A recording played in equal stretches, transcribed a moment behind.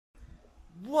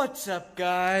What's up,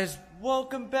 guys?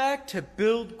 Welcome back to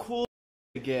Build Cool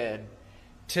again.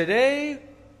 Today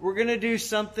we're gonna do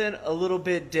something a little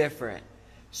bit different.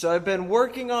 So I've been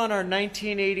working on our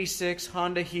 1986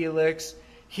 Honda Helix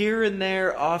here and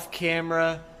there off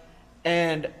camera,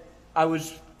 and I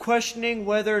was questioning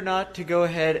whether or not to go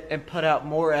ahead and put out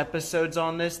more episodes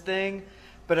on this thing,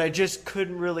 but I just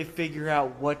couldn't really figure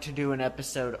out what to do an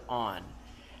episode on.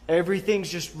 Everything's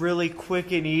just really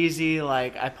quick and easy.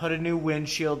 Like, I put a new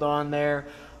windshield on there,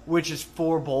 which is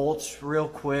 4 bolts, real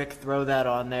quick, throw that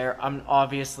on there. I'm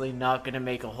obviously not going to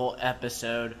make a whole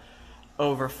episode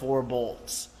over 4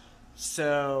 bolts.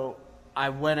 So I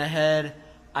went ahead,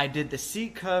 I did the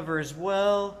seat cover as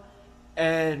well,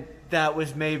 and that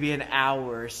was maybe an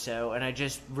hour or so, and I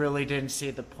just really didn't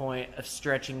see the point of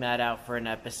stretching that out for an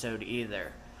episode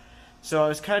either. So I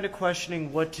was kind of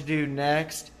questioning what to do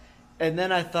next. And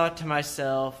then I thought to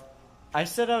myself, I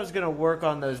said I was going to work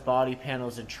on those body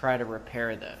panels and try to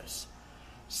repair those.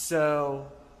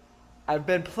 So I've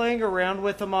been playing around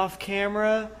with them off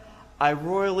camera. I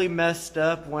royally messed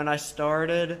up when I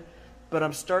started, but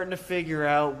I'm starting to figure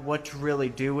out what to really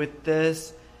do with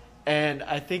this. And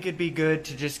I think it'd be good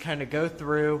to just kind of go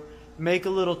through, make a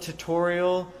little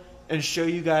tutorial, and show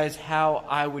you guys how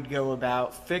I would go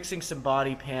about fixing some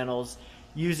body panels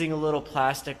using a little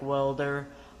plastic welder.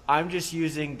 I'm just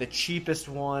using the cheapest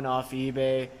one off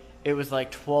eBay. It was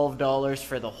like $12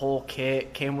 for the whole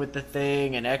kit. Came with the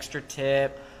thing, an extra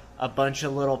tip, a bunch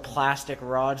of little plastic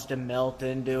rods to melt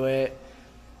into it.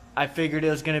 I figured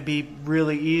it was going to be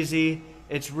really easy.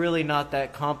 It's really not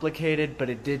that complicated, but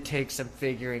it did take some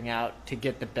figuring out to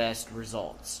get the best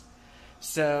results.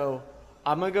 So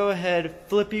I'm going to go ahead,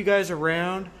 flip you guys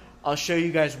around. I'll show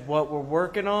you guys what we're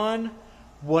working on,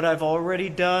 what I've already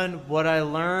done, what I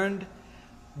learned,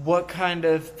 what kind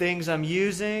of things I'm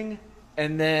using,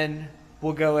 and then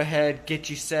we'll go ahead, get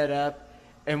you set up,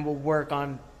 and we'll work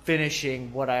on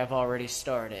finishing what I've already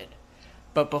started.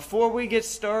 But before we get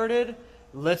started,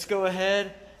 let's go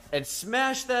ahead and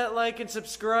smash that like and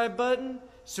subscribe button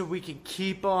so we can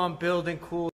keep on building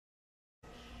cool.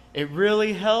 It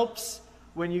really helps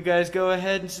when you guys go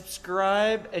ahead and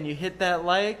subscribe and you hit that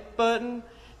like button.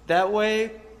 That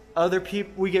way other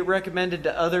people, we get recommended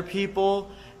to other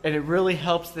people, and it really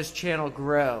helps this channel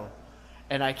grow.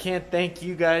 And I can't thank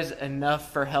you guys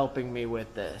enough for helping me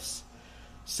with this.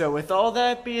 So with all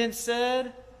that being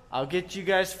said, I'll get you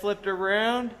guys flipped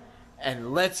around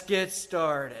and let's get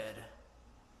started.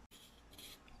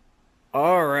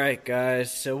 Alright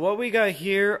guys, so what we got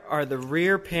here are the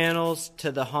rear panels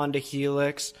to the Honda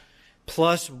Helix,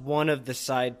 plus one of the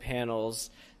side panels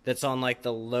that's on like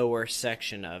the lower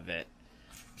section of it.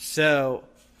 So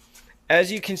as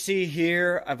you can see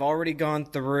here, I've already gone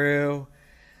through,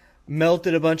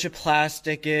 melted a bunch of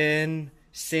plastic in,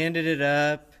 sanded it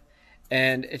up,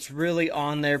 and it's really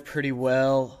on there pretty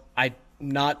well. I'm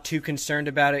not too concerned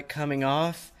about it coming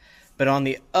off, but on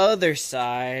the other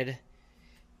side,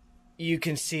 you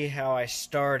can see how I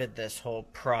started this whole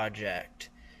project.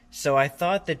 So I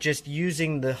thought that just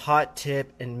using the hot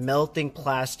tip and melting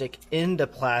plastic into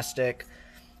plastic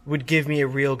would give me a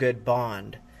real good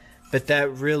bond. But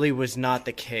that really was not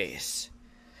the case.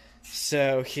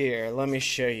 So here, let me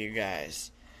show you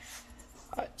guys.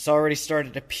 It's already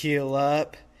started to peel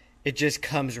up. It just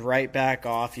comes right back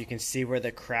off. You can see where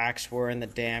the cracks were and the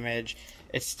damage.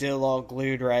 It's still all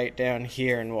glued right down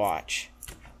here, and watch.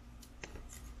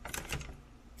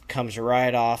 Comes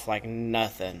right off like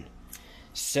nothing.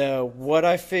 So what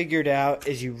I figured out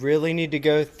is you really need to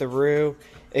go through.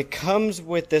 It comes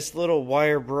with this little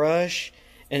wire brush,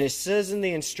 and it says in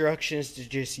the instructions to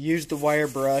just use the wire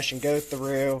brush and go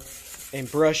through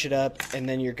and brush it up, and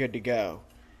then you're good to go.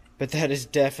 But that is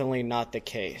definitely not the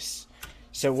case.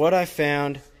 So what I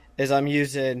found is I'm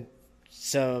using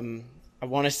some, I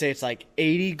want to say it's like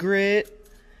 80 grit,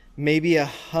 maybe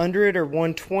 100 or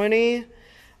 120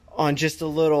 on just a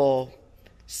little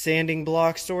sanding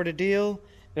block sort of deal.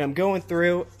 And I'm going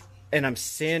through and I'm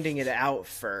sanding it out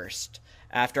first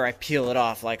after I peel it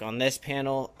off. Like on this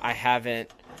panel, I haven't.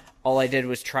 All I did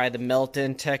was try the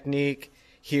melt-in technique.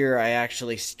 Here I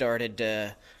actually started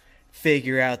to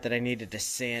figure out that I needed to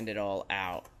sand it all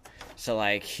out. So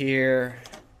like here,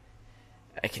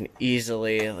 I can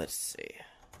easily, let's see.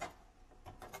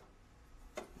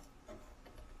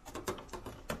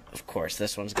 Of course,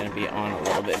 this one's going to be on a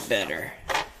little bit better.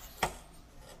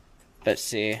 But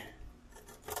see,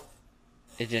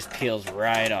 it just peels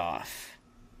right off.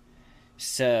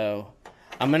 So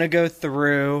I'm going to go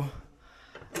through.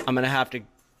 I'm going to have to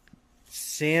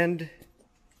sand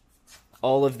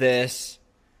all of this,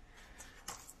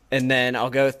 and then I'll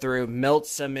go through, melt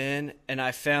some in, and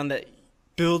I found that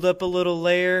build up a little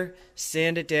layer,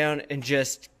 sand it down, and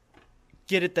just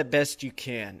get it the best you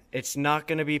can. It's not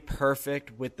going to be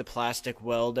perfect with the plastic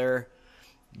welder.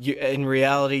 In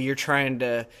reality, you're trying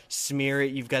to smear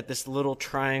it. You've got this little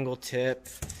triangle tip.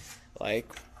 Like,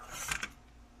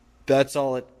 that's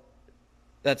all it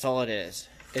is.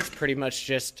 It's pretty much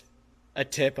just a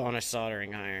tip on a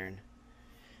soldering iron.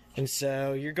 And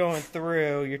so you're going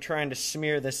through, you're trying to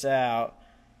smear this out.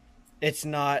 It's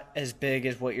not as big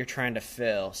as what you're trying to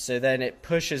fill. So then it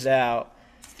pushes out.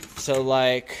 So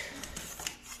like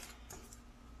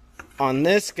on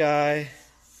this guy,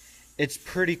 it's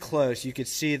pretty close. You can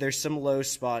see there's some low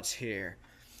spots here.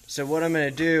 So what I'm going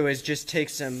to do is just take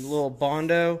some little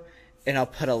Bondo and I'll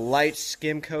put a light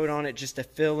skim coat on it just to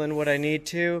fill in what I need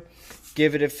to.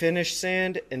 Give it a finish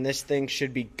sand, and this thing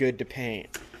should be good to paint.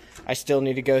 I still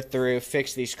need to go through,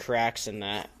 fix these cracks and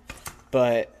that,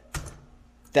 but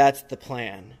that's the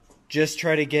plan. Just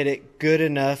try to get it good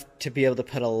enough to be able to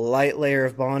put a light layer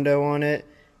of Bondo on it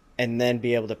and then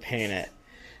be able to paint it.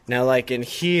 Now, like in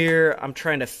here, I'm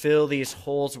trying to fill these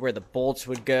holes where the bolts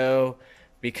would go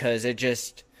because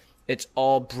it's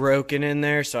all broken in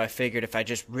there, so I figured if I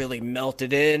just really melt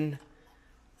it in,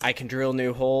 I can drill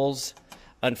new holes.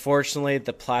 Unfortunately,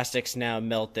 the plastic's now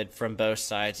melted from both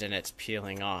sides and it's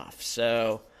peeling off.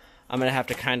 So I'm going to have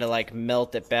to kind of like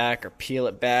melt it back or peel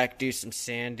it back, do some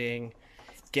sanding,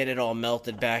 get it all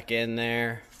melted back in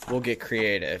there. We'll get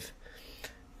creative.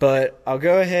 But I'll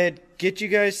go ahead, get you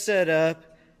guys set up,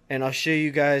 and I'll show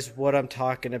you guys what I'm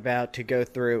talking about to go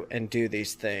through and do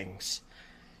these things.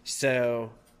 So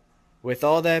with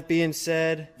all that being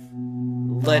said,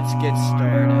 let's get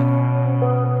started.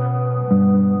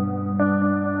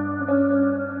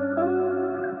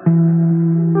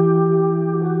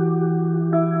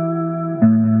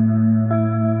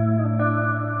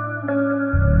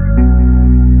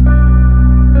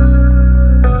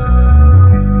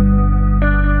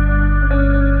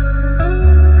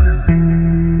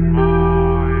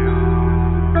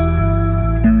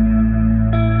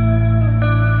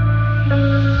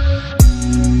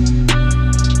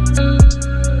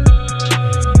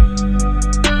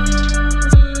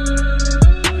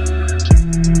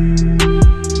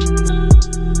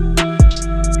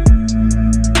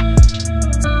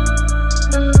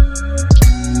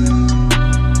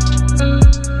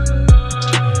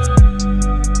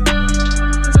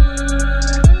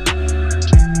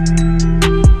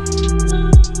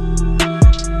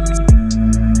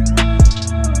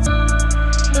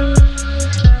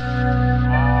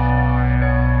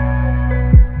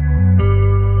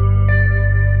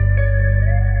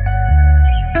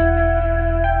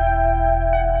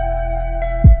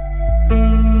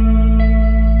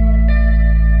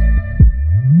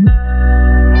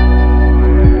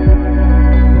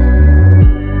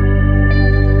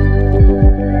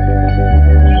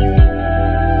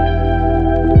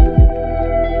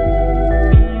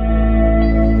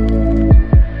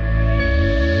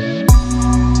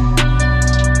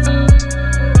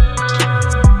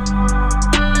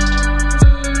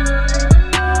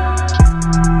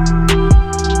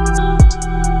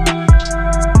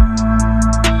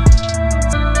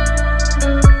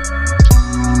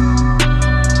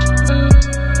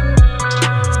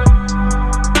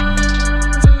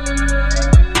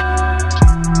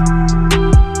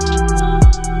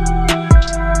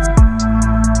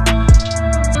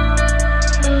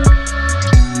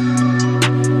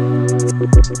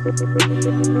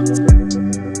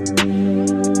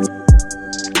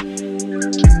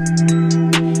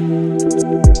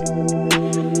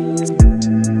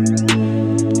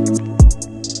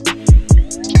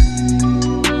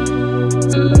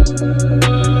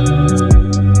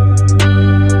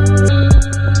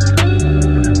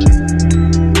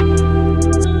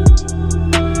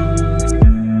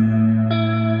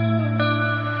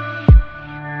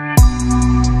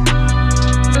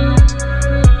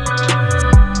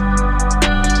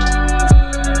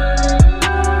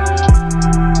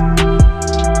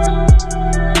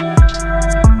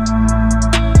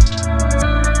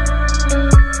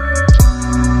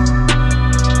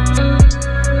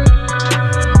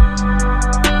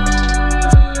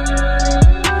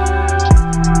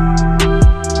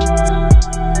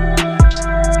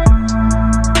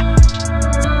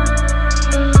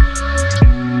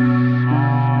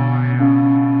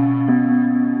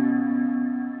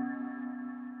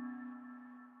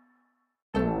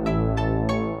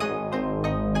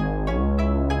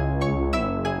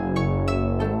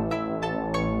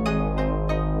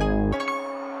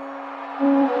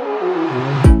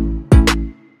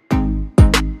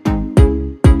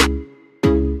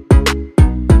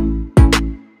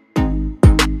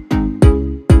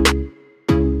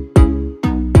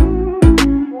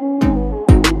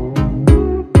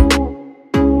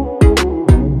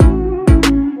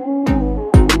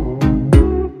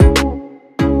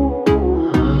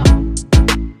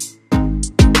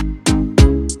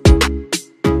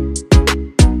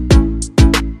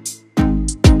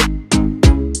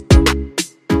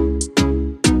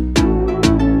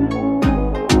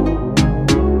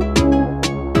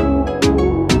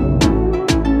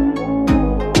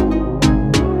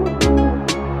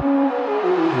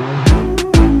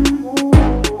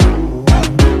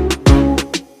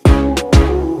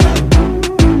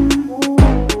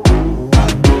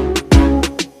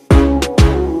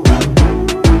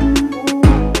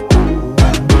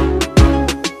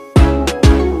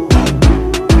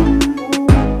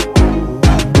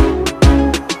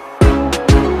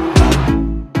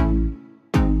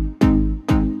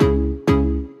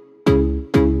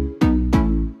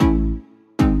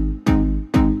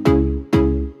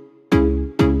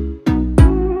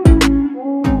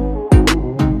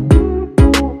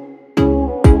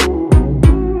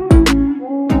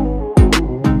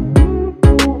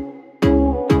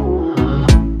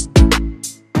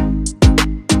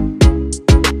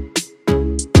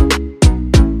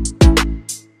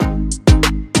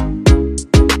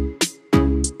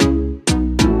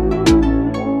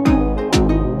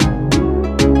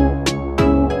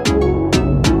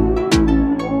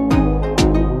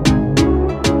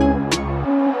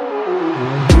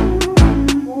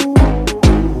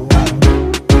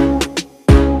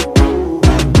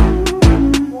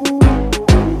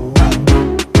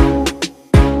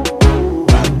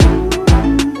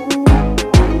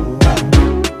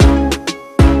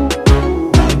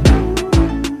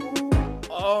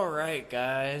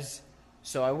 guys.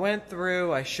 So I went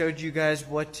through, I showed you guys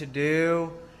what to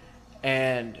do,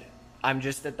 and I'm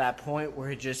just at that point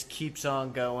where it just keeps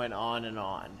on going on and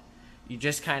on. You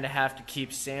just kind of have to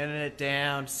keep sanding it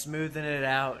down, smoothing it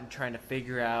out, and trying to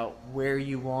figure out where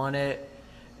you want it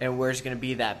and where's going to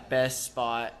be that best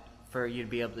spot for you to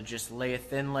be able to just lay a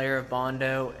thin layer of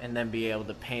Bondo and then be able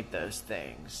to paint those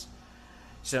things.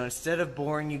 So instead of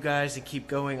boring you guys and keep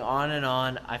going on and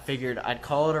on, I figured I'd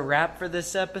call it a wrap for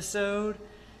this episode.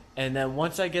 And then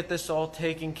once I get this all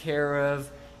taken care of,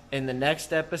 in the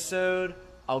next episode,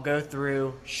 I'll go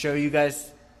through, show you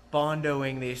guys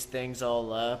Bondoing these things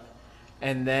all up,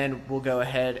 and then we'll go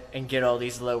ahead and get all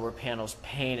these lower panels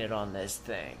painted on this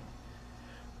thing.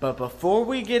 But before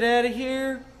we get out of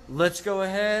here, let's go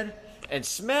ahead and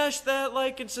smash that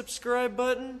like and subscribe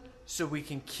button so we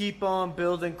can keep on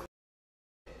building.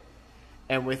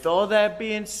 And with all that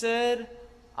being said,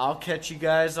 I'll catch you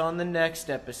guys on the next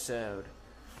episode.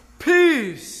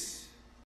 Peace!